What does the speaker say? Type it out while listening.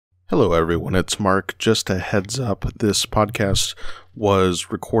Hello, everyone. It's Mark. Just a heads up, this podcast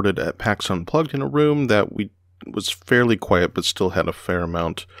was recorded at PAX Unplugged in a room that was fairly quiet, but still had a fair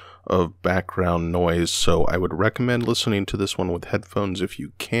amount of background noise. So I would recommend listening to this one with headphones if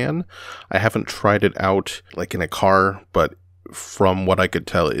you can. I haven't tried it out like in a car, but from what I could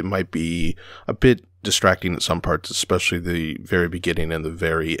tell, it might be a bit distracting at some parts, especially the very beginning and the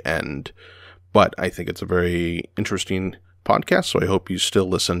very end. But I think it's a very interesting podcast, so I hope you still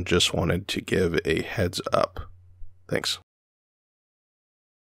listen. Just wanted to give a heads up. Thanks.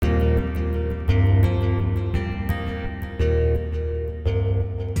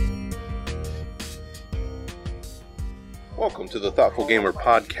 Welcome to the Thoughtful Gamer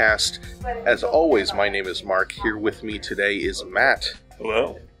Podcast. As always, my name is Mark. Here with me today is Matt.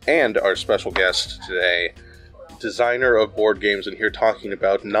 Hello. And our special guest today, designer of board games, and here talking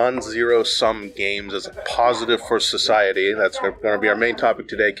about non-zero-sum games as a positive for society. That's going to be our main topic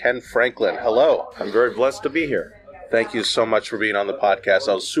today. Ken Franklin, hello. I'm very blessed to be here. Thank you so much for being on the podcast.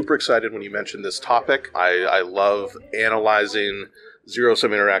 I was super excited when you mentioned this topic. I love analyzing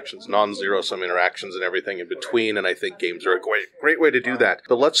zero-sum interactions, non-zero-sum interactions, and everything in between, and I think games are a great way to do that.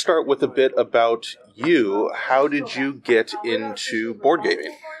 But let's start with a bit about you. How did you get into board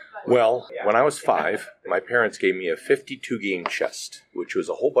gaming? Well, when I was 5, my parents gave me a 52-game chest, which was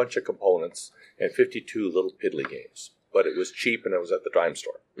a whole bunch of components and 52 little piddly games. But it was cheap and it was at the dime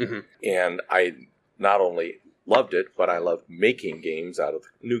store. Mm-hmm. And I not only loved it, but I loved making new games out of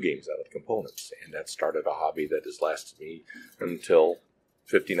the components. And that started a hobby that has lasted me until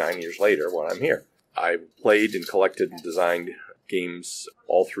 59 years later when I'm here. I played and collected and designed games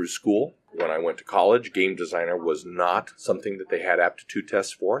all through school. When I went to college, game designer was not something that they had aptitude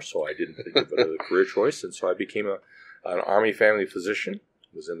tests for, so I didn't think of it as a career choice, and so I became an Army family physician.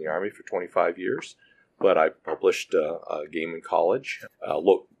 Was in the Army for 25 years, but I published a game in college,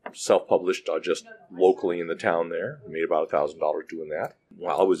 self-published just locally in the town there. I made about $1,000 doing that.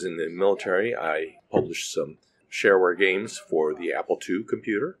 While I was in the military, I published some shareware games for the Apple II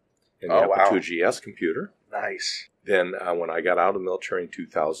computer and the Apple II GS computer. Nice. Then when I got out of the military in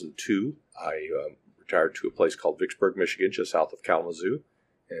 2002, I retired to a place called Vicksburg, Michigan, just south of Kalamazoo,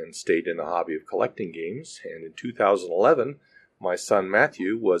 and stayed in the hobby of collecting games. And in 2011, my son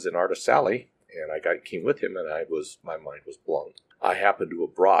Matthew was in Artist Alley, and I came with him, and my mind was blown. I happened to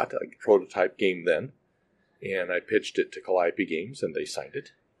have brought a prototype game then, and I pitched it to Calliope Games, and they signed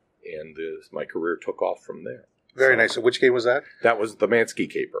it, and my career took off from there. Very nice. So which game was that? That was the Mansky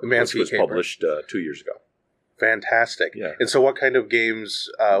Caper, which was published 2 years ago. Fantastic. Yeah. And so what kind of games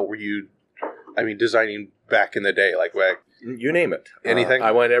were you, designing back in the day? Like, you name it. Anything?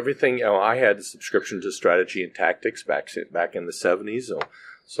 I went everything. I had a subscription to Strategy and Tactics back in the 70s.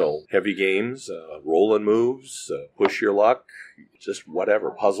 So heavy games, roll and moves, push your luck, just whatever.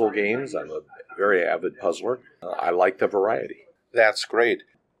 Puzzle games. I'm a very avid puzzler. I like the variety. That's great.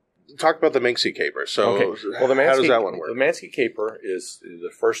 Talk about the Mansky Caper. So okay. Well, how does that one work? The Mansky Caper is the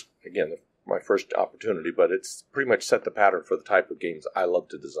first, my first opportunity, but it's pretty much set the pattern for the type of games I love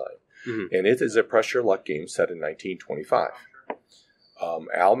to design. Mm-hmm. And it is a press your luck game set in 1925.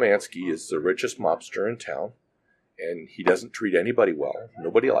 Al Mansky is the richest mobster in town, and he doesn't treat anybody well.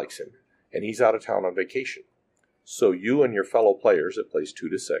 Nobody likes him, and he's out of town on vacation. So you and your fellow players, it plays 2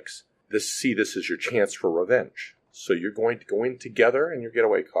 to 6, see this as your chance for revenge. So you're going to go in together in your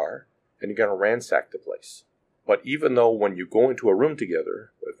getaway car, and you're going to ransack the place. But even though when you go into a room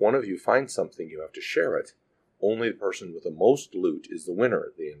together, if one of you finds something, you have to share it, only the person with the most loot is the winner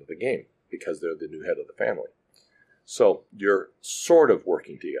at the end of the game, because they're the new head of the family. So you're sort of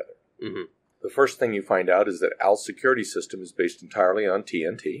working together. Mm-hmm. The first thing you find out is that Al's security system is based entirely on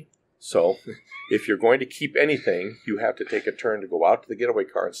TNT. So if you're going to keep anything, you have to take a turn to go out to the getaway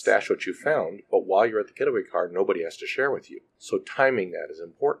car and stash what you found. But while you're at the getaway car, nobody has to share with you. So timing that is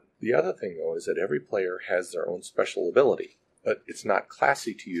important. The other thing, though, is that every player has their own special ability. But it's not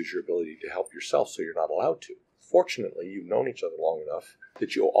classy to use your ability to help yourself, so you're not allowed to. Fortunately, you've known each other long enough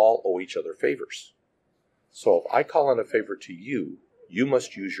that you all owe each other favors. So if I call in a favor to you, you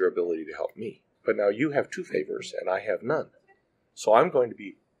must use your ability to help me. But now you have 2 favors, and I have none. So I'm going to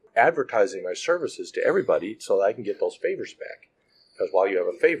be advertising my services to everybody so that I can get those favors back. Because while you have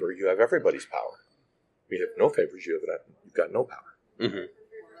a favor, you have everybody's power. If you have no favors, you've got no power. Mm-hmm.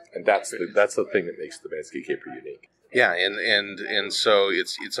 And that's the thing that makes the Mansky Caper unique. Yeah, and so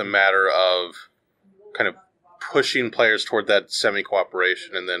it's a matter of kind of pushing players toward that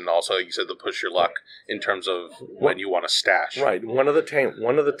semi-cooperation, and then also, like you said, the push your luck in terms of when you want to stash. Right. One of the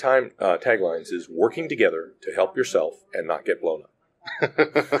taglines is working together to help yourself and not get blown up.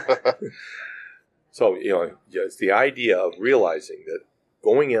 So, it's the idea of realizing that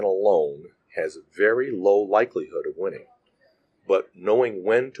going in alone has a very low likelihood of winning. But knowing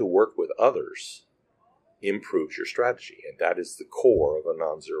when to work with others improves your strategy, and that is the core of a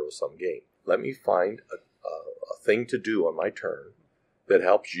non-zero-sum game. Let me find a thing to do on my turn that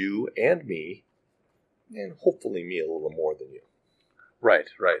helps you and me, and hopefully me a little more than you. Right.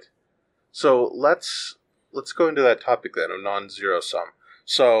 So let's go into that topic then of non-zero-sum.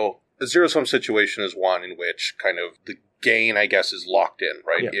 So a zero-sum situation is one in which kind of the gain, I guess, is locked in,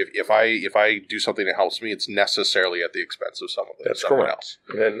 right? Yeah. If I do something that helps me, it's necessarily at the expense of someone else.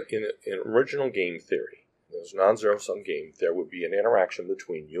 And then in original game theory, there's non-zero-sum game, there would be an interaction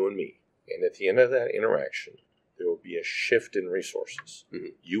between you and me. And at the end of that interaction, there would be a shift in resources. Mm-hmm.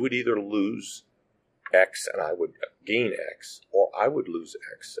 You would either lose X and I would gain X, or I would lose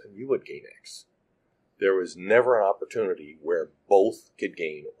X and you would gain X. There was never an opportunity where both could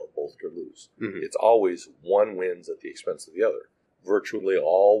gain or both could lose. Mm-hmm. It's always one wins at the expense of the other. Virtually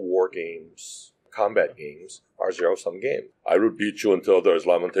all war games, combat games, are zero-sum games. I would beat you until there's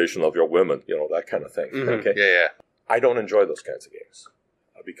lamentation of your women, that kind of thing. Mm-hmm. Okay? Yeah. I don't enjoy those kinds of games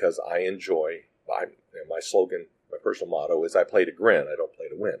because I enjoy, my slogan, my personal motto is I play to grin, I don't play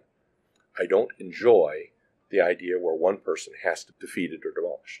to win. I don't enjoy the idea where one person has to be defeated or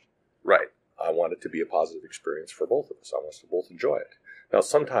demolished. Right. I want it to be a positive experience for both of us. I want us to both enjoy it. Now,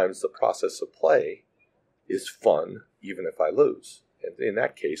 sometimes the process of play is fun, even if I lose. And in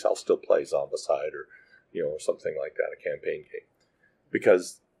that case, I'll still play Zombicide or something like that, a campaign game.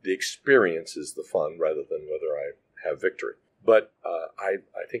 Because the experience is the fun rather than whether I have victory. But I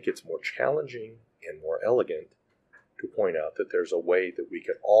think it's more challenging and more elegant to point out that there's a way that we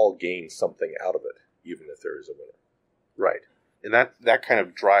can all gain something out of it, even if there is a winner. Right. And that kind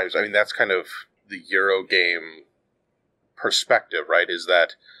of drives, that's kind of the Euro game perspective, right? Is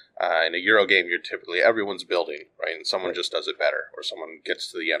that in a Euro game, you're typically, everyone's building, right? And someone just does it better, or someone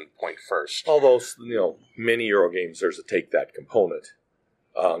gets to the end point first. Although, many Euro games, there's a take that component.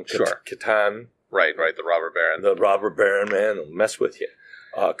 Sure. Catan. Right, the robber baron. The robber baron, man, will mess with you.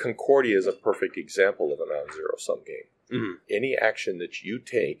 Concordia is a perfect example of a non-zero-sum game. Mm-hmm. Any action that you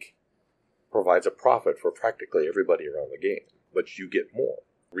take provides a profit for practically everybody around the game, but you get more.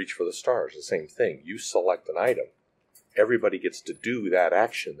 Reach for the Stars, the same thing. You select an item. Everybody gets to do that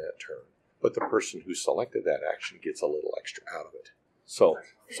action that turn, but the person who selected that action gets a little extra out of it. So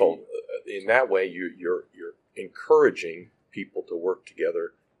in that way, you're encouraging people to work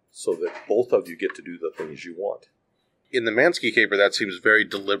together so that both of you get to do the things you want. In the Mansky Caper, that seems very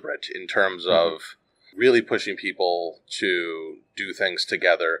deliberate in terms of really pushing people to do things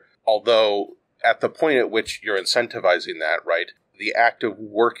together. Although, at the point at which you're incentivizing that, right, the act of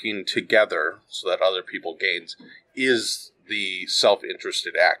working together so that other people gains is the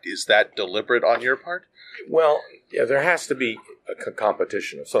self-interested act. Is that deliberate on your part? Well, yeah, there has to be a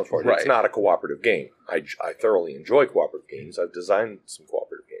competition of some sort. Right. It's not a cooperative game. I thoroughly enjoy cooperative games. I've designed some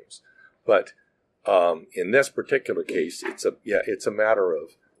cooperative games. But in this particular case, it's a matter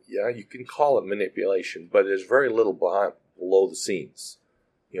of, you can call it manipulation, but there's very little below the scenes.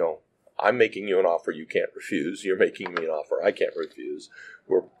 I'm making you an offer you can't refuse. You're making me an offer I can't refuse.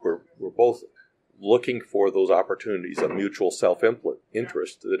 We're both looking for those opportunities of mutual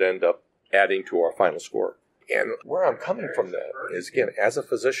self-interest that end up adding to our final score. And where I'm coming from that is, again, as a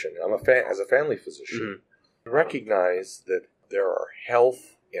physician, as a family physician, I recognize that there are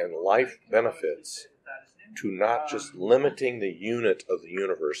health and life benefits to not just limiting the unit of the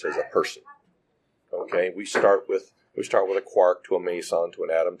universe as a person. Okay, we start with a quark to a meson to an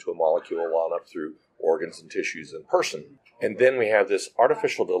atom to a molecule on up through organs and tissues and person. And then we have this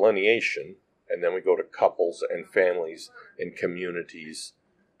artificial delineation, and then we go to couples and families and communities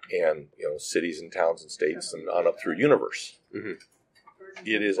and cities and towns and states and on up through universe. Mm-hmm.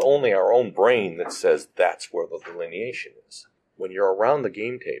 It is only our own brain that says that's where the delineation is. When you're around the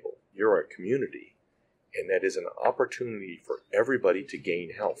game table, you're a community, and that is an opportunity for everybody to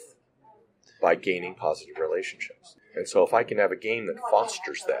gain health by gaining positive relationships. And so if I can have a game that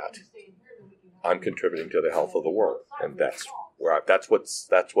fosters that, I'm contributing to the health of the world. And that's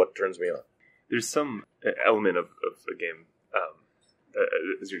what turns me on. There's some element of a game,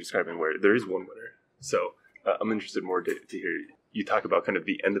 as you're describing, where there is one winner. So I'm interested more to hear you talk about kind of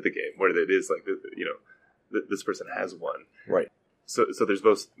the end of the game, where it is like, this person has won. Right. So there's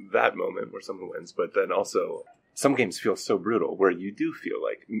both that moment where someone wins, but then also some games feel so brutal where you do feel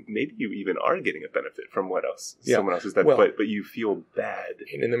like maybe you even are getting a benefit from someone else has done, but you feel bad.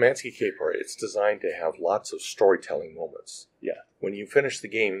 And in the Mansky Caper, it's designed to have lots of storytelling moments. Yeah. When you finish the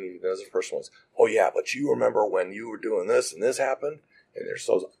game, even as a person was, oh yeah, but you remember when you were doing this and this happened? And there's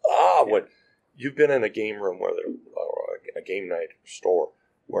when you've been in a game room or a game night store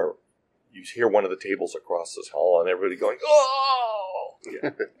you hear one of the tables across this hall and everybody going, oh!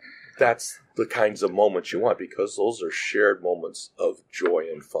 Yeah. That's the kinds of moments you want, because those are shared moments of joy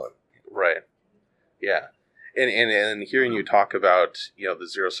and fun. Right. Yeah. And hearing you talk about, the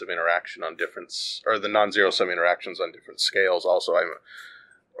zero-sum interaction on different, or the non-zero-sum interactions on different scales also,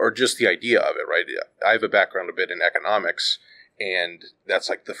 or just the idea of it, right? I have a background a bit in economics, and that's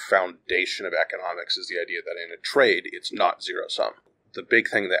like the foundation of economics, is the idea that in a trade, it's not zero-sum. The big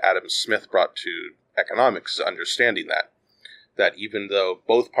thing that Adam Smith brought to economics is understanding that even though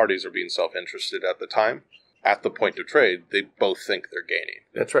both parties are being self-interested at the time, at the point of trade, they both think they're gaining.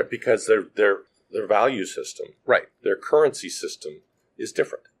 That's right, because their value system, right, their currency system is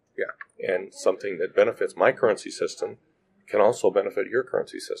different. Yeah. And something that benefits my currency system can also benefit your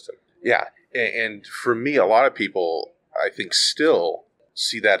currency system. Yeah. And for me, a lot of people, I think, still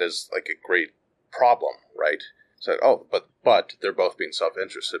see that as like a great problem, right? So, but they're both being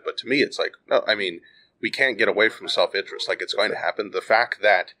self-interested. But to me, it's like, no, I mean, we can't get away from self-interest. Like, it's going to happen. The fact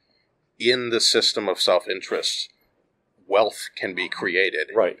that in the system of self-interest, wealth can be created,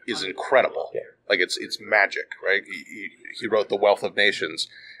 right, is incredible. Yeah. Like, it's magic, right? He wrote The Wealth of Nations,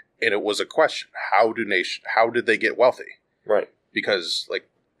 and it was a question: how did they get wealthy? Right. Because, like,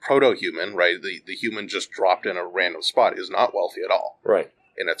 proto-human, right, the human just dropped in a random spot is not wealthy at all. Right.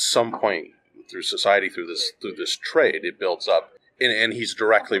 And at some point through society, through this trade, it builds up. And he's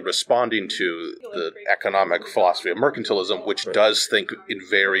directly responding to the economic philosophy of mercantilism, which does think in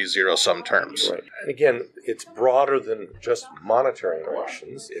very zero-sum terms. Right. And again, it's broader than just monetary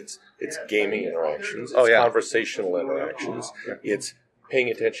interactions. It's gaming interactions. It's conversational interactions. Yeah. It's paying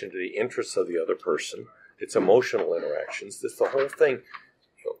attention to the interests of the other person. It's emotional interactions. It's the whole thing.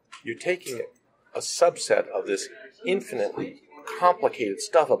 You're taking a subset of this infinitely complicated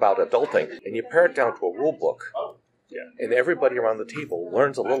stuff about adulting, and you pare it down to a rule book. Yeah. And everybody around the table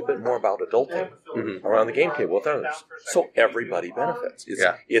learns a little bit more about adulting around the game table with others. So everybody benefits.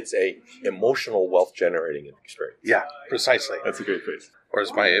 It's a emotional wealth generating experience. Yeah, precisely. That's a great phrase. Or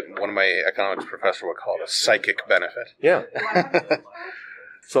as one of my economics professor would call it, a psychic benefit. Yeah.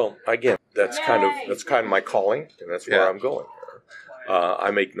 So again, that's kind of my calling, and that's where I'm going. I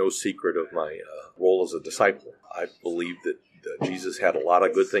make no secret of my role as a disciple. I believe that Jesus had a lot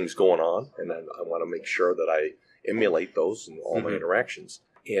of good things going on, and I want to make sure that I emulate those in all my interactions.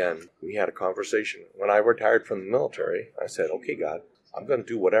 And we had a conversation. When I retired from the military, I said, okay, God, I'm going to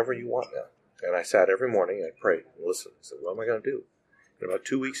do whatever you want now. And I sat every morning, I prayed and listened. I said, what am I going to do? And about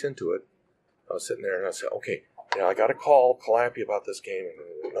 2 weeks into it, I was sitting there and I said, okay, I got a call Calliope about this game.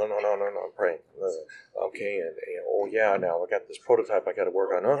 And no, I'm praying. Okay, and now I got this prototype I got to work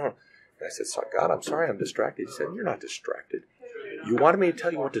on. No. And I said, God, I'm sorry I'm distracted. He said, you're not distracted. You wanted me to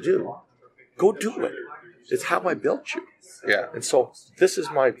tell you what to do. Go do it. It's how I built you. Yeah. And so this is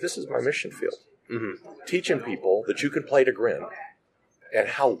my mission field. Mm-hmm. Teaching people that you can play to grin, and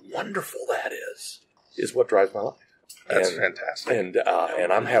how wonderful that is what drives my life. That's fantastic.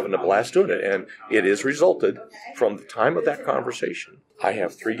 And I'm having a blast doing it. And it has resulted from the time of that conversation. I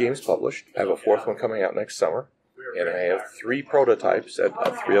have 3 games published. I have a 4th one coming out next summer. And I have 3 prototypes at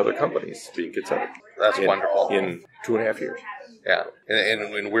 3 other companies being considered. That's wonderful. In 2.5 years. Yeah,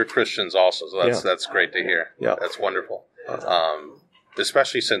 and we're Christians also, so that's great to hear. Yeah, that's wonderful.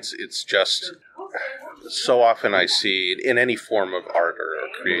 Especially since it's just so often I see in any form of art or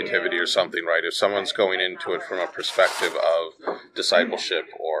creativity or something, right? If someone's going into it from a perspective of discipleship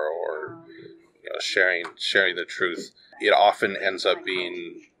or sharing the truth, it often ends up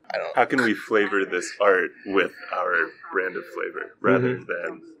being, I don't know. How can we flavor this art with our brand of flavor rather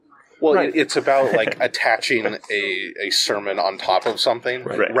than? Well, it's about like attaching a sermon on top of something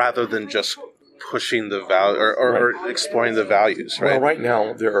rather than just pushing the value or exploring the values, right? Well, right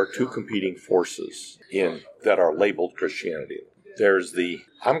now there are 2 competing forces that are labeled Christianity. There's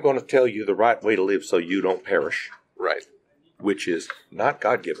I'm going to tell you the right way to live so you don't perish. Right. Which is not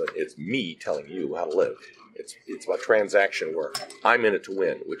God-given. It's me telling you how to live. It's a transaction where I'm in it to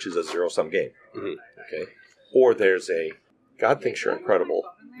win, which is a zero-sum game. Mm-hmm. Okay. Or there's God thinks you're incredible,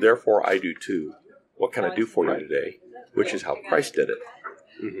 therefore I do too. What can I do for you today? Which is how Christ did it.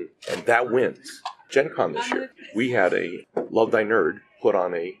 Mm-hmm. And that wins. Gen Con this year, we had a Love Thy Nerd put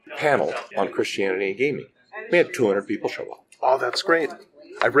on a panel on Christianity and gaming. We had 200 people show up. Oh, that's great.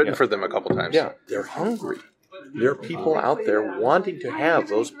 I've written for them a couple times. Yeah, they're hungry. There are people out there wanting to have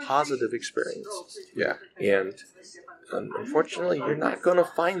those positive experiences. Yeah. And unfortunately, you're not going to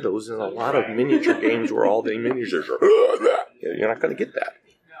find those in a lot of miniature games where all the miniatures are, you're not going to get that.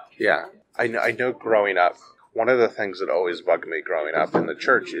 Yeah. I know growing up, one of the things that always bugged me growing up in the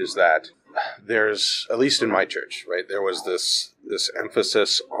church is that there's, at least in my church, right, there was this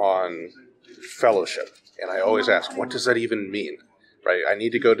emphasis on fellowship. And I always ask, what does that even mean? Right? I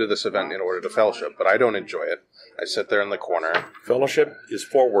need to go to this event in order to fellowship, but I don't enjoy it. I sit there in the corner. Fellowship is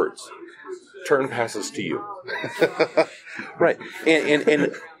 4 words. Turn passes to you. Right.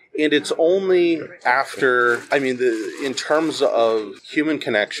 And it's only after, I mean, in terms of human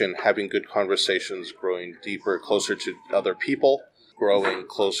connection, having good conversations, growing deeper, closer to other people, growing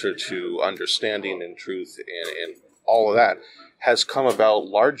closer to understanding and truth and all of that has come about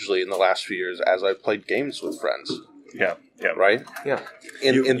largely in the last few years as I've played games with friends. Yeah. Right? Yeah.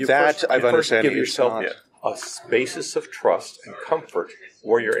 And that I've understood. Give yourself a basis of trust and comfort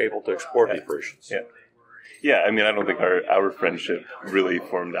where you're able to explore deep versions. Yeah. Yeah, I mean, I don't think our friendship really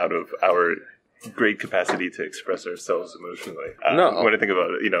formed out of our great capacity to express ourselves emotionally. No. When I think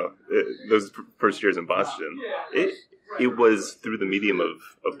about it, those first years in Boston, it was through the medium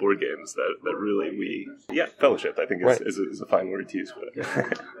of board games that really fellowship, I think is a fine word to use for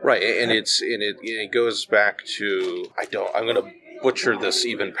it. Right, and it goes back to, I'm going to butcher this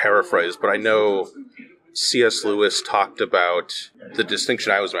even paraphrase, but I know C.S. Lewis talked about the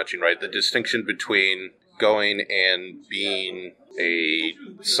distinction I was mentioning, right? The distinction between going and being a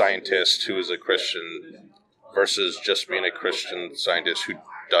scientist who is a Christian versus just being a Christian scientist who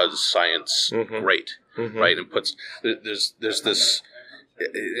does science great, right? And there's this,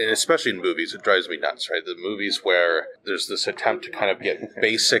 and especially in movies, it drives me nuts, right? The movies where there's this attempt to kind of get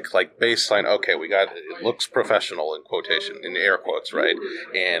basic, like baseline, okay, it looks professional in quotation, in air quotes, right?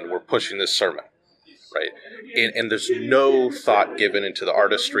 And we're pushing this sermon, right? And there's no thought given into the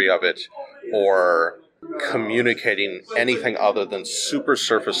artistry of it or communicating anything other than super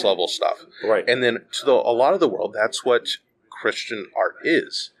surface level stuff. Right. And then to a lot of the world, that's what Christian art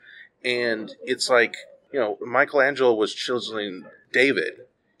is. And it's like, Michelangelo was chiseling David.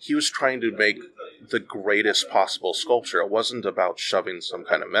 He was trying to make the greatest possible sculpture. It wasn't about shoving some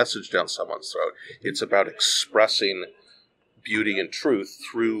kind of message down someone's throat. It's about expressing beauty and truth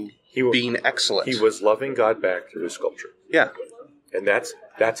through being excellent. He was loving God back through his sculpture. Yeah. And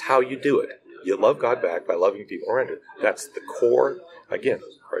that's how you do it. You love God back by loving people around you. That's the core. Again,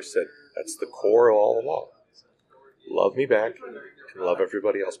 Christ said, that's the core of all the law. Love me back and love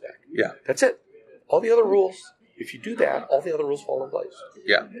everybody else back. Yeah. That's it. All the other rules, if you do that, all the other rules fall in place.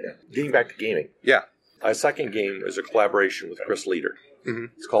 Yeah. Getting back to gaming. Yeah. My second game is a collaboration with Chris Leader.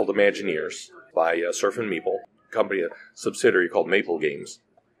 Mm-hmm. It's called Imagineers by Surf and Meeple, a subsidiary called Maple Games.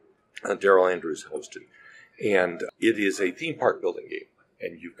 Daryl Andrews hosted. And it is a theme park building game.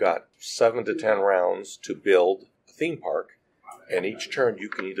 And you've got 7 to 10 rounds to build a theme park. And each turn you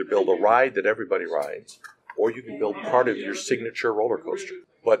can either build a ride that everybody rides, or you can build part of your signature roller coaster.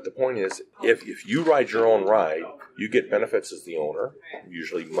 But the point is, if you ride your own ride, you get benefits as the owner,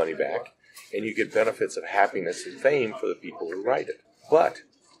 usually money back, and you get benefits of happiness and fame for the people who ride it. But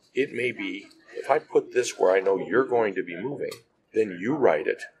it may be, if I put this where I know you're going to be moving, then you ride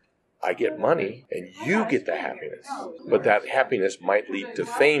it. I get money, and you get the happiness. But that happiness might lead to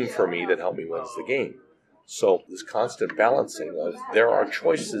fame for me that help me win the game. So this constant balancing of there are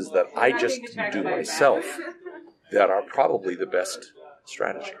choices that I just do myself that are probably the best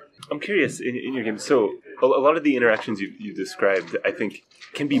strategy. I'm curious, in your game, so a lot of the interactions you've described, I think,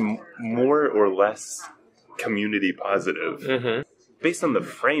 can be more or less community positive based on the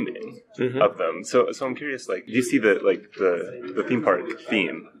framing of them. So I'm curious, do you see the theme park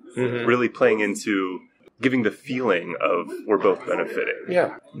theme really playing into giving the feeling of we're both benefiting?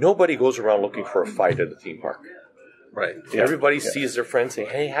 Yeah. Nobody goes around looking for a fight at a theme park. Right. Yeah. Everybody sees their friends say,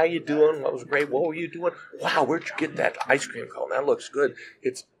 hey, how you doing? That was great. What were you doing? Wow, where'd you get that ice cream cone? That looks good.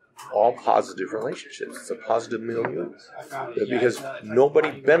 It's all positive relationships. It's a positive milieu. Because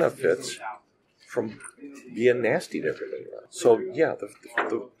nobody benefits from being nasty to everybody. So, yeah,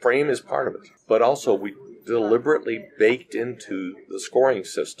 the frame is part of it. But also, we deliberately baked into the scoring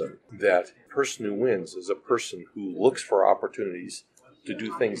system that the person who wins is a person who looks for opportunities to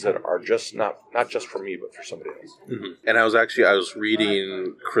do things that are just not just for me, but for somebody else. Mm-hmm. And I was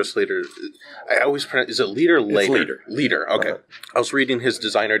reading Chris Leader. I always pronounce, is it Leader? Leader. Leader. Okay. I was reading his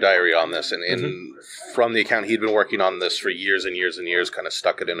designer diary on this, and from the account, he'd been working on this for years and years and years. Kind of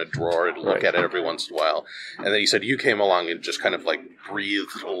stuck it in a drawer and look at it every once in a while. And then he said you came along and just kind of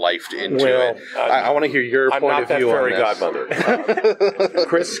breathed life into it. I want to hear your point of view on this. I'm not that fairy godmother.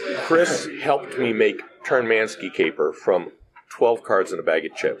 Chris helped me turn Mansky Caper from 12 cards and a bag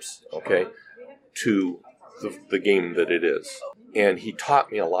of chips, to the game that it is. And he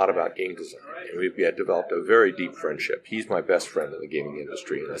taught me a lot about game design. And we had developed a very deep friendship. He's my best friend in the gaming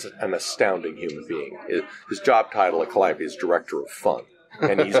industry, and is an astounding human being. His job title at Calliope is Director of Fun,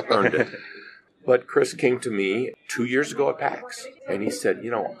 and he's earned it. But Chris came to me 2 years ago at PAX, and he said,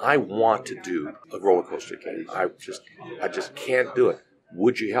 I want to do a roller coaster game. I just can't do it.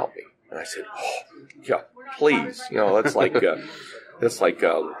 Would you help me? And I said, oh, yeah, please. That's like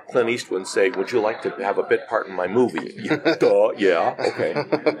Clint Eastwood saying, would you like to have a bit part in my movie? Duh, yeah, okay.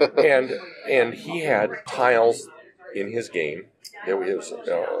 And he had tiles in his game. There was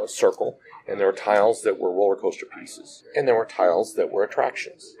a circle, and there were tiles that were roller coaster pieces, and there were tiles that were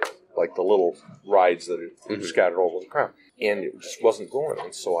attractions, like the little rides that are scattered over the ground. And it just wasn't going.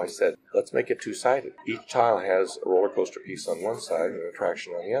 And so I said, let's make it two-sided. Each tile has a roller coaster piece on one side and an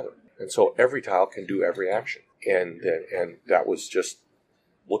attraction on the other. And so every tile can do every action. And that was just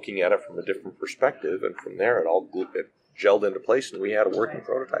looking at it from a different perspective. And from there, it gelled into place, and we had a working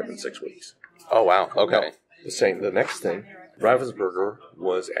prototype in 6 weeks. Oh, wow. Okay. Now, the next thing, Ravensburger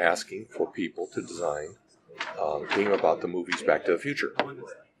was asking for people to design a game about the movies Back to the Future.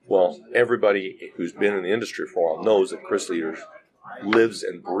 Well, everybody who's been in the industry for a while knows that Chris Leaders lives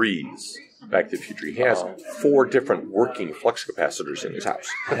and breathes Back to the Future. He has 4 different working flux capacitors in his house.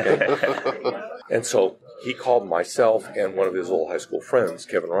 Okay? And so he called myself and one of his old high school friends,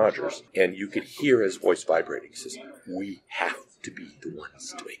 Kevin Rogers, and you could hear his voice vibrating. He says, we have to be the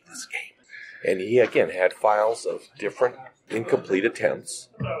ones to make this game. And he, again, had files of different incomplete attempts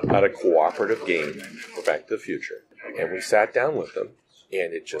at a cooperative game for Back to the Future. And we sat down with them.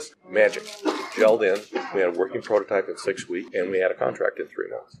 And it just magic gelled in. We had a working prototype in 6 weeks, and we had a contract in 3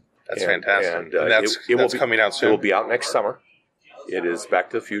 months. That's fantastic. And that's coming out soon. It will be out next summer. It is Back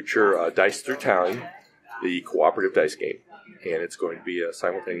to the Future Dice Through Time, the cooperative dice game, and it's going to be a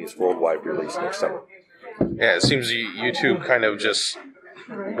simultaneous worldwide release next summer. Yeah, it seems you two kind of just,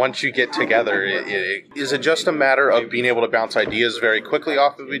 once you get together, is it just a matter of being able to bounce ideas very quickly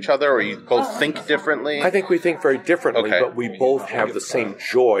off of each other, or you both think differently? I think we think very differently, but we both have the same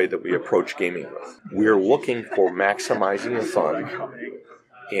joy that we approach gaming with. We're looking for maximizing the fun,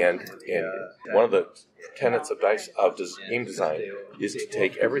 and one of the tenets of game design is to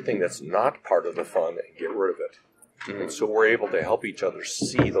take everything that's not part of the fun and get rid of it. And so we're able to help each other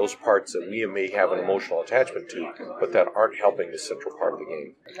see those parts that we may have an emotional attachment to, but that aren't helping the central part of the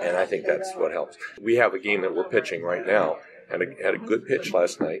game. And I think that's what helps. We have a game that we're pitching right now, and it had a good pitch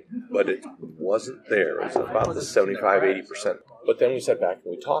last night, but it wasn't there. It was about the 75-80%. But then we sat back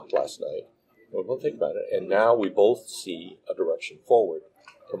and we talked last night, and we both think about it, and now we both see a direction forward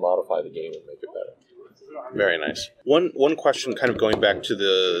to modify the game and make it better. Very nice. One question, kind of going back to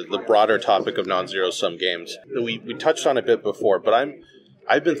the broader topic of non-zero-sum games. We touched on it a bit before, but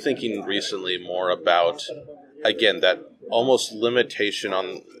I've been thinking recently more about, again, that almost limitation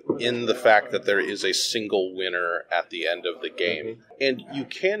in the fact that there is a single winner at the end of the game. And you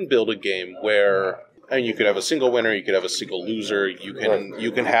can build a game where, you could have a single winner, you could have a single loser, you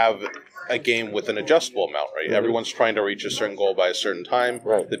can have a game with an adjustable amount, right? Mm-hmm. Everyone's trying to reach a certain goal by a certain time.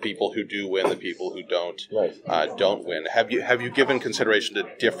 Right. The people who do win, the people who don't win. Have you given consideration to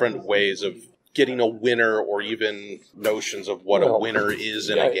different ways of getting a winner, or even notions of what a winner is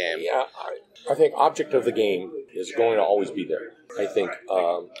in a game? Yeah, I think object of the game is going to always be there. I think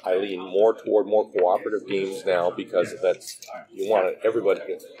I lean more toward more cooperative games now, because you want everybody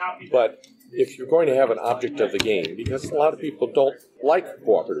to. But if you're going to have an object of the game, because a lot of people don't like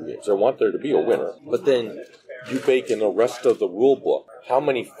cooperative games, they want there to be a winner, but then you bake in the rest of the rule book how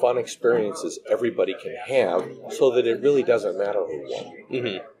many fun experiences everybody can have, so that it really doesn't matter who won.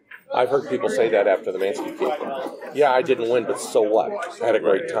 Mm-hmm. I've heard people say that after the Mansky Caper. Yeah, I didn't win, but so what? I had a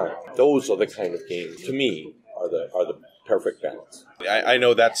great time. Those are the kind of games, to me, are the perfect balance. I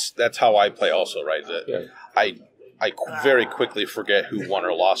know that's how I play also, right? I very quickly forget who won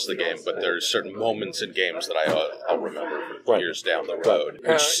or lost the game, but there's certain moments in games that I'll remember for years down the road,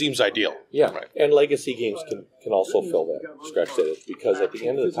 which seems ideal. Yeah, and legacy games can also fill that, scratch that itch, because at the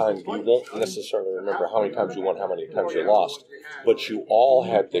end of the time, you won't necessarily remember how many times you won, how many times you lost, but you all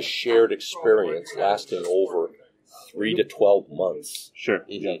had this shared experience lasting over 3 to 12 months. Sure.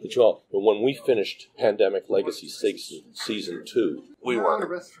 Mm-hmm. But when we finished Pandemic Legacy Season 2, we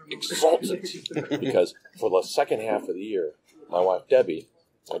were exultant, because for the second half of the year, my wife Debbie,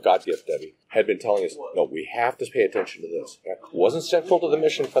 my God gift Debbie, had been telling us, no, we have to pay attention to this. It wasn't central to the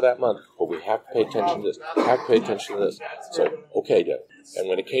mission for that month, but we have to pay attention to this. Have to pay attention to this. So, okay, Deb. And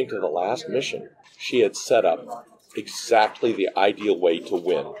when it came to the last mission, she had set up exactly the ideal way to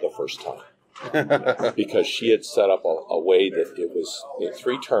win the first time. Because she had set up a way that it was in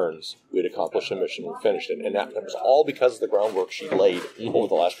 3 turns we'd accomplish a mission and finish it, and that was all because of the groundwork she laid over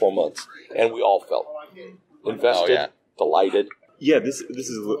the last 4 months, and we all felt invested, delighted. Yeah, this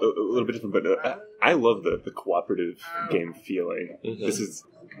is a little bit different, but I love the cooperative game feeling. Mm-hmm. This is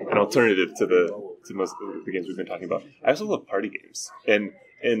an alternative to most of the games we've been talking about. I also love party games, and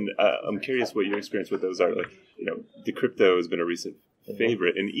I'm curious what your experience with those are. Like, Decrypto has been a recent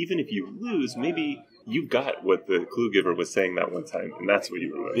favorite, and even if you lose, maybe you got what the clue giver was saying that one time, and that's what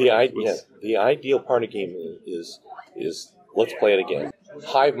you remember. The ideal party game is let's play it again.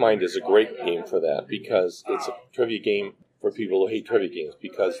 Hive Mind is a great game for that because it's a trivia game for people who hate trivia games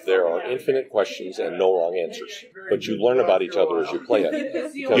because there are infinite questions and no wrong answers. But you learn about each other as you play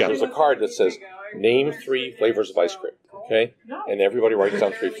it. Because there's a card that says, name 3 flavors of ice cream. Okay? And everybody writes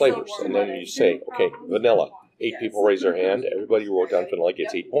down 3 flavors. And then you say, okay, vanilla. 8 people raise their hand. Everybody who wrote down vanilla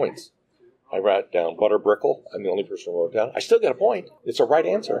gets 8 points. I wrote down butter brickle. I'm the only person who wrote it down. I still get a point. It's a right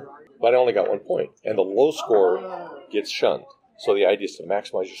answer. But I only got 1 point. And the low score gets shunned. So the idea is to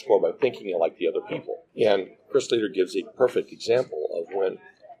maximize your score by thinking like the other people. And Chris Leader gives a perfect example of when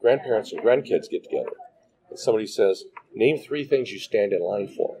grandparents and grandkids get together. And somebody says, name 3 things you stand in line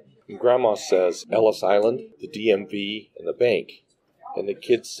for. And Grandma says, Ellis Island, the DMV, and the bank. And the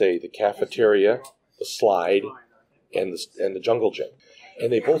kids say the cafeteria, the slide, and the jungle gym.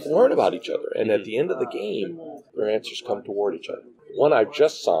 And they both learn about each other. And at the end of the game, their answers come toward each other. One I've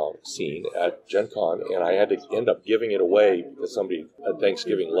just seen at Gen Con, and I had to end up giving it away because somebody at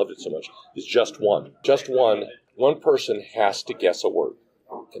Thanksgiving loved it so much, is Just One. Just One, one person has to guess a word.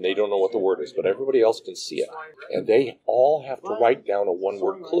 And they don't know what the word is, but everybody else can see it. And they all have to write down a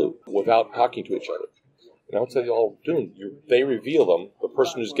one-word clue without talking to each other. And I'll tell you all, they reveal them. The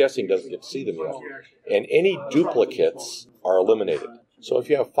person who's guessing doesn't get to see them yet. And any duplicates are eliminated. So if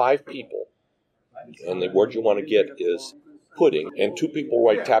you have 5 people, and the word you want to get is pudding, and 2 people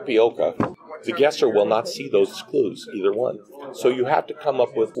write tapioca, the guesser will not see those clues, either one. So you have to come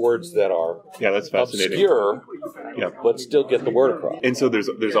up with words that are that's fascinating. Obscure, but still get the word across. And so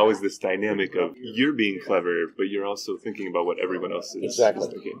there's always this dynamic of you're being clever, but you're also thinking about what everyone else is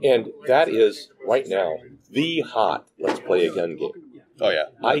thinking. And that is, right now, the hot let's play again game. Oh, yeah.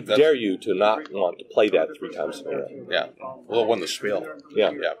 I dare you to not want to play that 3 times in a row. Yeah. Well, won the spiel.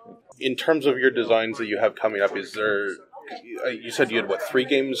 Yeah. In terms of your designs that you have coming up, is there... You said you had, 3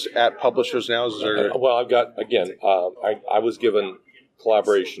 games at publishers now? Is there... Well, I've got, again, I was given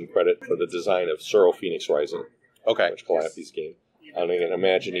collaboration credit for the design of Suro Phoenix Rising. Okay. Which Calliope's game. And then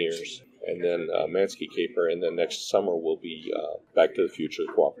Imagineers. And then Mansky Caper. And then next summer will be Back to the Future,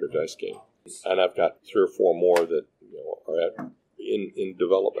 the cooperative dice game. And I've got 3 or 4 more that are in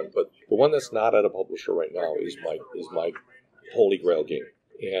development. But the one that's not at a publisher right now is my Holy Grail game.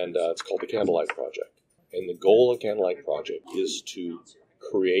 And it's called the Candlelight Project. And the goal of Candlelight Project is to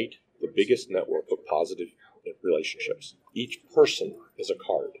create the biggest network of positive relationships. Each person is a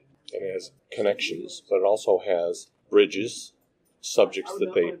card and has connections, but it also has bridges, subjects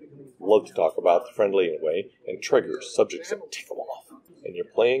that they love to talk about, friendly in a way, and triggers, subjects that tick them off. And you're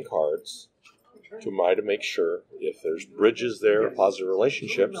playing cards to try to make sure if there's bridges there, positive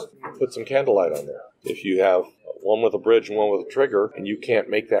relationships, put some candlelight on there. If you have one with a bridge and one with a trigger, and you can't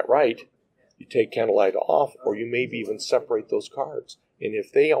make that right, you take candlelight off, or you maybe even separate those cards. And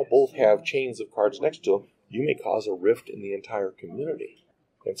if they all both have chains of cards next to them, you may cause a rift in the entire community.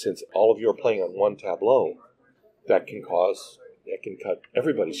 And since all of you are playing on one tableau, that can cut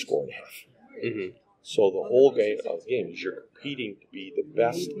everybody's score in half. Mm-hmm. So the whole game is you're competing to be the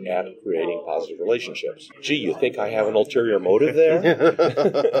best at creating positive relationships. Gee, you think I have an ulterior motive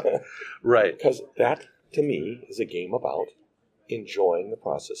there? Right. Because that, to me, is a game about enjoying the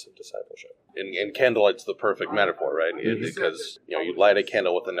process of discipleship. And candlelight's the perfect metaphor, right? Mm-hmm. Because you light a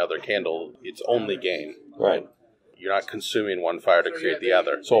candle with another candle, it's only gain. Right. You're not consuming one fire to create the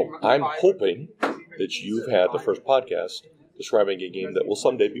other. So I'm hoping that you've had the first podcast describing a game that will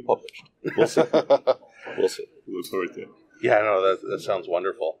someday be published. We'll see. We'll see. Look forward to it. Yeah, no, that sounds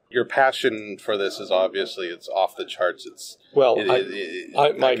wonderful. Your passion for this is obviously it's off the charts. My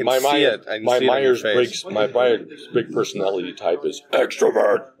Myers-Briggs personality type is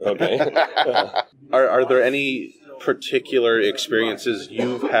extrovert. Okay. Are there any particular experiences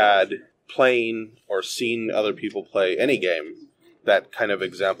you've had playing or seen other people play any game that kind of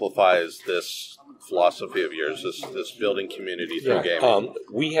exemplifies this philosophy of yours, this building community through gaming?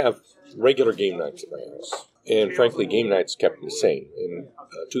 We have regular game nights at my house. And frankly, game nights kept me sane. In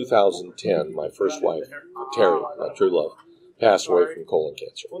 2010, my first wife, Terry, my true love, passed away from colon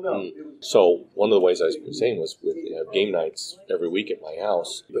cancer. So one of the ways I was sane was we have game nights every week at my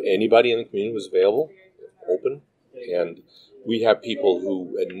house. Anybody in the community was available, open, and we have people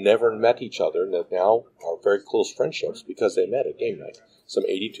who had never met each other and that now are very close friendships because they met at game night. Some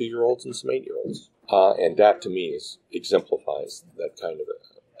 82-year-olds and some 8-year-olds. And that, to me, exemplifies that kind of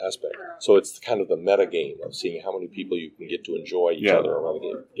aspect. So it's kind of the meta game of seeing how many people you can get to enjoy each other around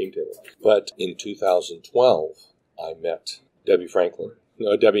the game table. But in 2012, I met Debbie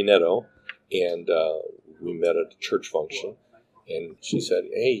Netto, and we met at a church function. And she said,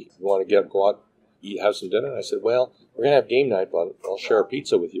 "Hey, you want to go out, have some dinner?" And I said, "Well, we're going to have game night, but I'll share a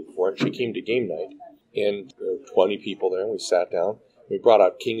pizza with you before." And she came to game night, and there were 20 people there, and we sat down. We brought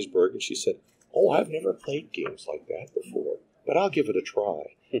out Kingsburg, and she said, "Oh, I've never played games like that before, but I'll give it a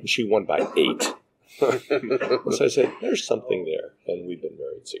try." And she won by 8. So I said, "There's something there." And we've been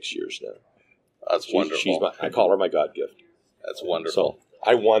married 6 years now. That's wonderful. I call her my God gift. That's wonderful. So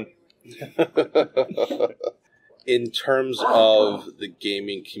I won. In terms of the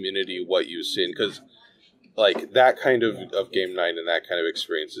gaming community, what you've seen, because like that kind of game night and that kind of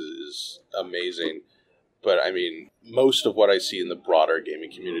experience is amazing. But I mean, most of what I see in the broader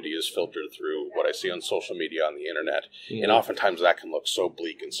gaming community is filtered through what I see on social media, on the internet. Mm-hmm. And oftentimes that can look so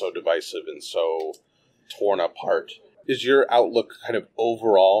bleak and so divisive and so torn apart. Is your outlook kind of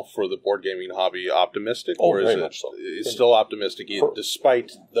overall for the board gaming hobby optimistic? Oh, or is very much so. It's still optimistic,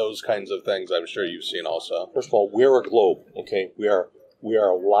 despite those kinds of things I'm sure you've seen also? First of all, we're a globe, okay? We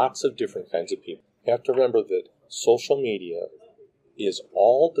are lots of different kinds of people. You have to remember that social media is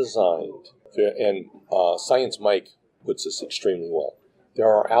all designed, and Science Mike puts this extremely well. There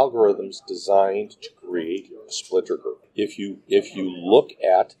are algorithms designed to create a splinter group. If you look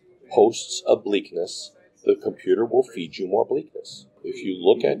at posts of bleakness, the computer will feed you more bleakness. If you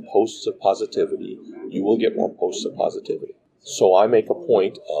look at posts of positivity, you will get more posts of positivity. So I make a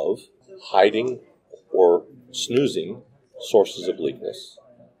point of hiding or snoozing sources of bleakness.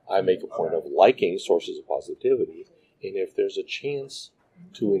 I make a point of liking sources of positivity. And if there's a chance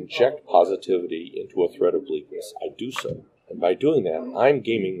to inject positivity into a thread of bleakness, I do so. And by doing that, I'm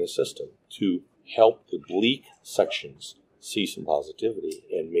gaming the system to help the bleak sections see some positivity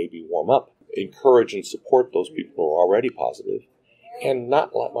and maybe warm up. Encourage and support those people who are already positive, and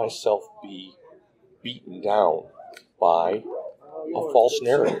not let myself be beaten down by a false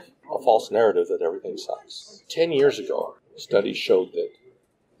narrative that everything sucks. 10 years ago, studies showed that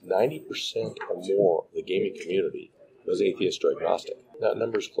 90% or more of the gaming community was atheist or agnostic. That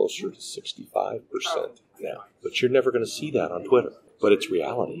number is closer to 65% now. But you're never going to see that on Twitter. But it's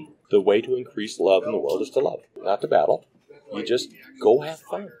reality. The way to increase love in the world is to love, not to battle. You just go have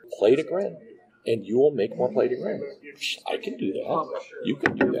fun. Play to grin. And you will make more play to grin. I can do that. You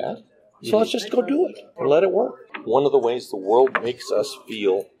can do that. So let's just go do it and let it work. One of the ways the world makes us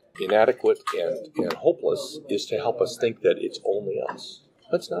feel inadequate and hopeless is to help us think that it's only us.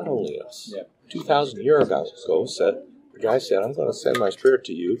 But it's not only us. 2,000 years ago, the guy said, "I'm going to send my spirit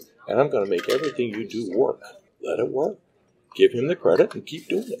to you, and I'm going to make everything you do work." Let it work. Give him the credit and keep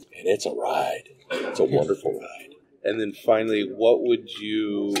doing it. And it's a ride. It's a wonderful ride. And then finally, what would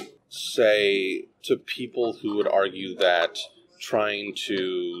you say to people who would argue that trying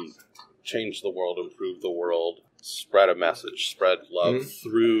to change the world, improve the world, spread a message, spread love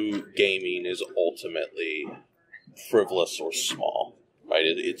through gaming is ultimately frivolous or small, right?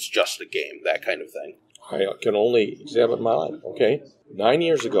 It's just a game, that kind of thing. I can only examine my life, okay? 9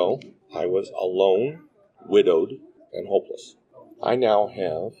 years ago, I was alone, widowed, and hopeless. I now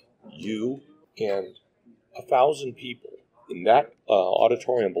have you and 1,000 people in that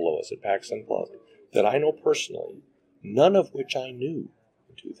auditorium below us at PAX Unplugged that I know personally, none of which I knew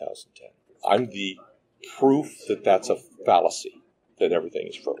in 2010. I'm the proof that that's a fallacy, that everything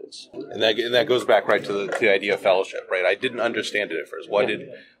is frivolous. And that goes back right to the idea of fellowship, right? I didn't understand it at first. What did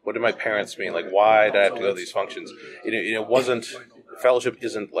my parents mean? Like, why did I have to go to these functions? It wasn't... Fellowship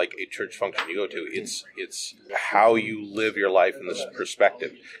isn't like a church function you go to. It's how you live your life in this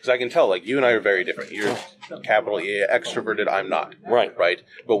perspective. Because I can tell, like, you and I are very different. You're capital E, extroverted. I'm not. Right.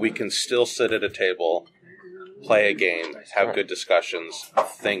 But we can still sit at a table, play a game, have good discussions,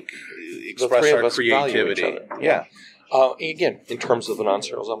 think, express our creativity. Yeah. Again, in terms of the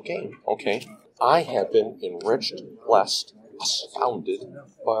non-serialism game, okay, I have been enriched, blessed, astounded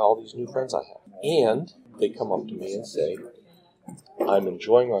by all these new friends I have. And they come up to me and say, "I'm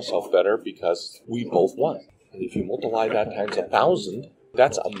enjoying myself better because we both won." And if you multiply that times 1,000,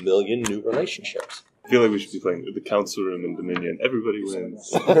 that's 1,000,000 new relationships. I feel like we should be playing the council room in Dominion. Everybody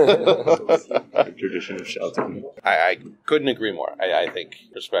wins. Tradition of shouting. I couldn't agree more. I think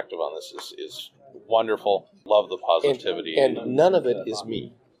perspective on this is wonderful. Love the positivity. And none of it is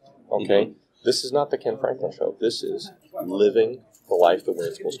me. Okay? Mm-hmm. This is not the Ken Franklin show. This is living the life that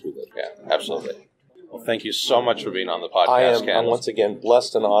we're supposed to be living. Yeah, absolutely. Well, thank you so much for being on the podcast, I'm once again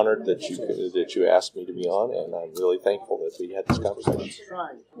blessed and honored that you asked me to be on, and I'm really thankful that we had this conversation.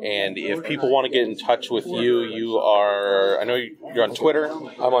 And if people want to get in touch with you, you are, I know you're on Twitter.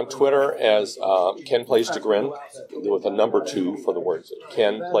 I'm on Twitter as Ken Plays to Grin, with a number 2 for the words.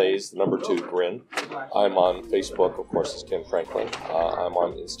 Ken Plays, the number 2, Grin. I'm on Facebook, of course, as Ken Franklin. I'm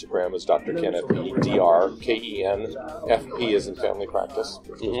on Instagram as Dr. Ken FP, DRKEN, FP is in Family Practice,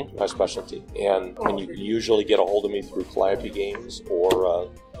 my specialty. And you usually get a hold of me through Calliope Games or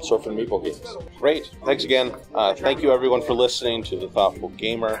Surf and Meeple Games. Great. Thanks again. Thank you, everyone, for listening to The Thoughtful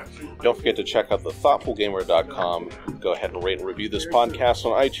Gamer. Don't forget to check out thethoughtfulgamer.com. Go ahead and rate and review this podcast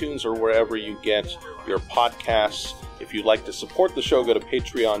on iTunes or wherever you get your podcasts. If you'd like to support the show, go to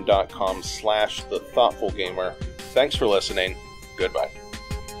patreon.com/thethoughtfulgamer. Thanks for listening. Goodbye.